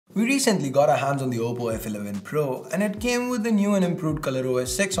We recently got our hands on the OPPO F11 Pro and it came with the new and improved ColorOS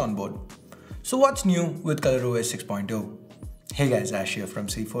 6 on board. So what's new with ColorOS 6.0? Hey guys, Ash here from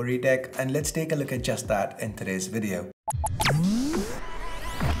C4eTech and let's take a look at just that in today's video.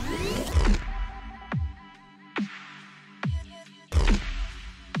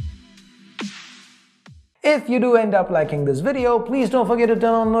 If you do end up liking this video, please don't forget to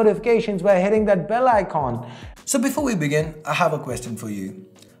turn on notifications by hitting that bell icon. So before we begin, I have a question for you.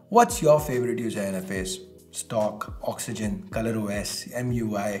 What's your favorite user interface? Stock, Oxygen, ColorOS,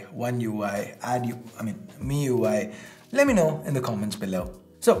 MUI, One UI, MIUI? Let me know in the comments below.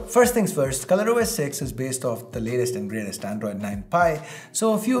 So first things first, ColorOS 6 is based off the latest and greatest Android 9 Pie.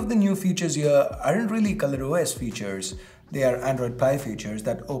 So a few of the new features here aren't really ColorOS features. They are Android Pie features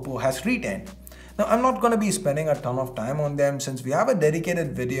that OPPO has retained. Now, I'm not going to be spending a ton of time on them since we have a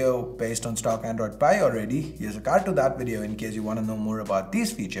dedicated video based on stock Android Pie already. Here's a card to that video in case you want to know more about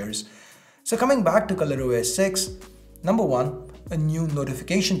these features. So coming back to ColorOS 6, number one, a new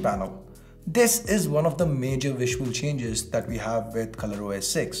notification panel. This is one of the major visual changes that we have with ColorOS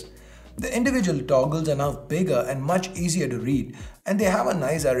 6. The individual toggles are now bigger and much easier to read, and they have a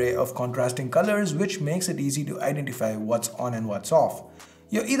nice array of contrasting colors which makes it easy to identify what's on and what's off.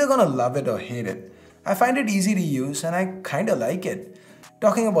 You're either gonna love it or hate it. I find it easy to use and I kinda like it.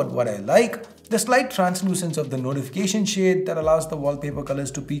 Talking about what I like, the slight translucence of the notification shade that allows the wallpaper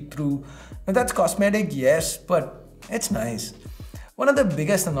colors to peek through. Now that's cosmetic, yes, but it's nice. One of the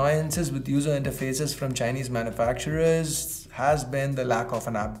biggest annoyances with user interfaces from Chinese manufacturers has been the lack of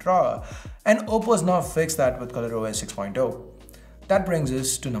an app drawer, and OPPO's now fixed that with ColorOS 6.0. That brings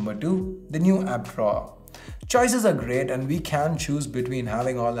us to number two, the new app drawer. Choices are great and we can choose between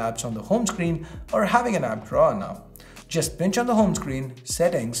having all apps on the home screen or having an app drawer now. Just pinch on the home screen,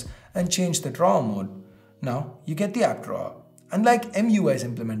 settings, and change the drawer mode. Now you get the app drawer. Unlike MUI's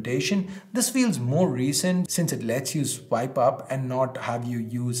implementation, this feels more recent since it lets you swipe up and not have you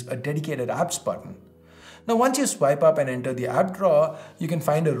use a dedicated apps button. Now once you swipe up and enter the app drawer, you can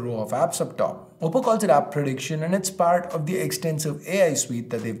find a row of apps up top. OPPO calls it app prediction and it's part of the extensive AI suite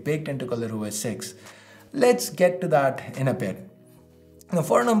that they've baked into ColorOS 6. Let's get to that in a bit. Now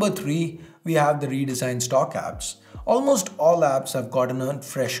for number three, we have the redesigned stock apps. Almost all apps have gotten a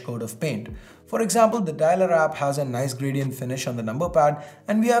fresh coat of paint. For example, the dialer app has a nice gradient finish on the number pad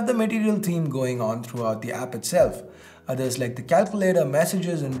and we have the material theme going on throughout the app itself. Others like the calculator,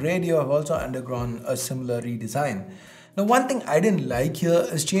 messages and radio have also undergone a similar redesign. Now one thing I didn't like here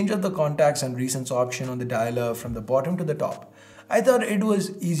is change of the contacts and recents option on the dialer from the bottom to the top. I thought it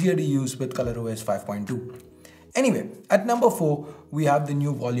was easier to use with ColorOS 5.2. Anyway, at number 4, we have the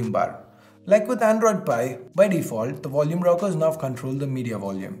new volume bar. Like with Android Pie, by default, the volume rockers now control the media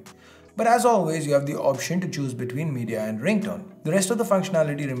volume. But as always, you have the option to choose between media and ringtone. The rest of the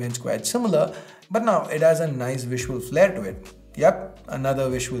functionality remains quite similar, but now it has a nice visual flair to it. Yep, another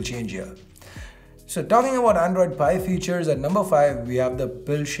visual change here. So talking about Android Pie features, at number 5, we have the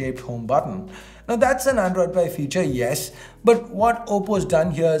pill-shaped home button. Now that's an Android Pie feature, yes, but what OPPO's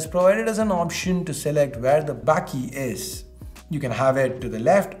done here is provided us an option to select where the back key is. You can have it to the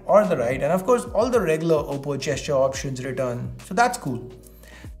left or the right, and of course all the regular OPPO gesture options return, so that's cool.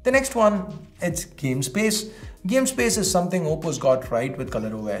 The next one, it's Game Space. Game Space is something OPPO's got right with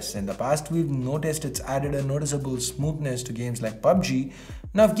ColorOS. In the past, we've noticed it's added a noticeable smoothness to games like PUBG.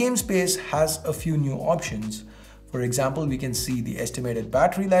 Now Game Space has a few new options. For example, we can see the estimated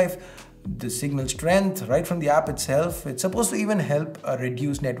battery life, the signal strength right from the app itself. It's supposed to even help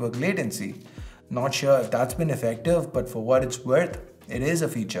reduce network latency. Not sure if that's been effective, but for what it's worth, it is a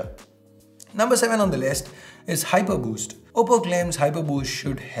feature. Number 7 on the list is Hyper Boost. OPPO claims Hyper Boost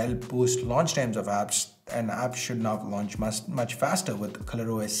should help boost launch times of apps, and apps should now launch much faster with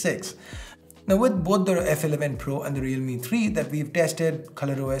ColorOS 6. Now with both the F11 Pro and the Realme 3 that we've tested,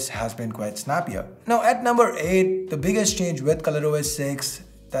 ColorOS has been quite snappier. Now at number 8, the biggest change with ColorOS 6,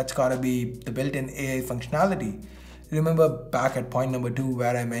 that's gotta be the built-in AI functionality. Remember back at point number 2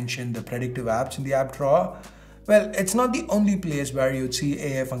 where I mentioned the predictive apps in the app drawer? Well, it's not the only place where you'd see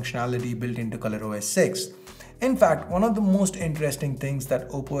AI functionality built into ColorOS 6. In fact, one of the most interesting things that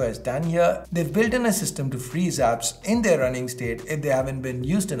OPPO has done here, they've built in a system to freeze apps in their running state if they haven't been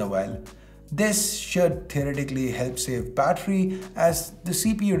used in a while. This should theoretically help save battery as the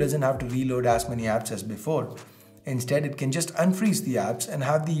CPU doesn't have to reload as many apps as before. Instead, it can just unfreeze the apps and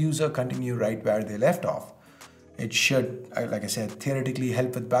have the user continue right where they left off. It should, like I said, theoretically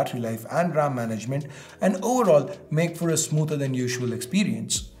help with battery life and RAM management and overall make for a smoother than usual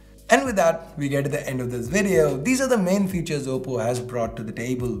experience. And with that, we get to the end of this video. These are the main features OPPO has brought to the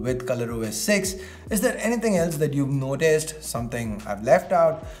table with ColorOS 6. Is there anything else that you've noticed, something I've left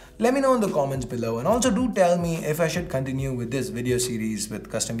out? Let me know in the comments below, and also do tell me if I should continue with this video series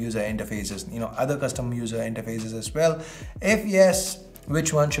with custom user interfaces, other custom user interfaces as well. If yes,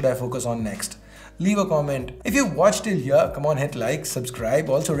 which one should I focus on next? Leave a comment. If you've watched till here, come on, hit like, subscribe,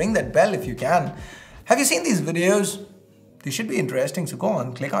 also ring that bell if you can. Have you seen these videos? They should be interesting, so go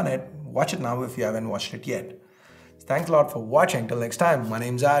on, click on it, watch it now if you haven't watched it yet. Thanks a lot for watching. Till next time, my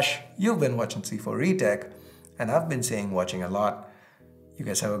name's Ash, you've been watching C4 Retech, and I've been saying watching a lot. You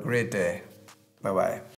guys have a great day. Bye-bye.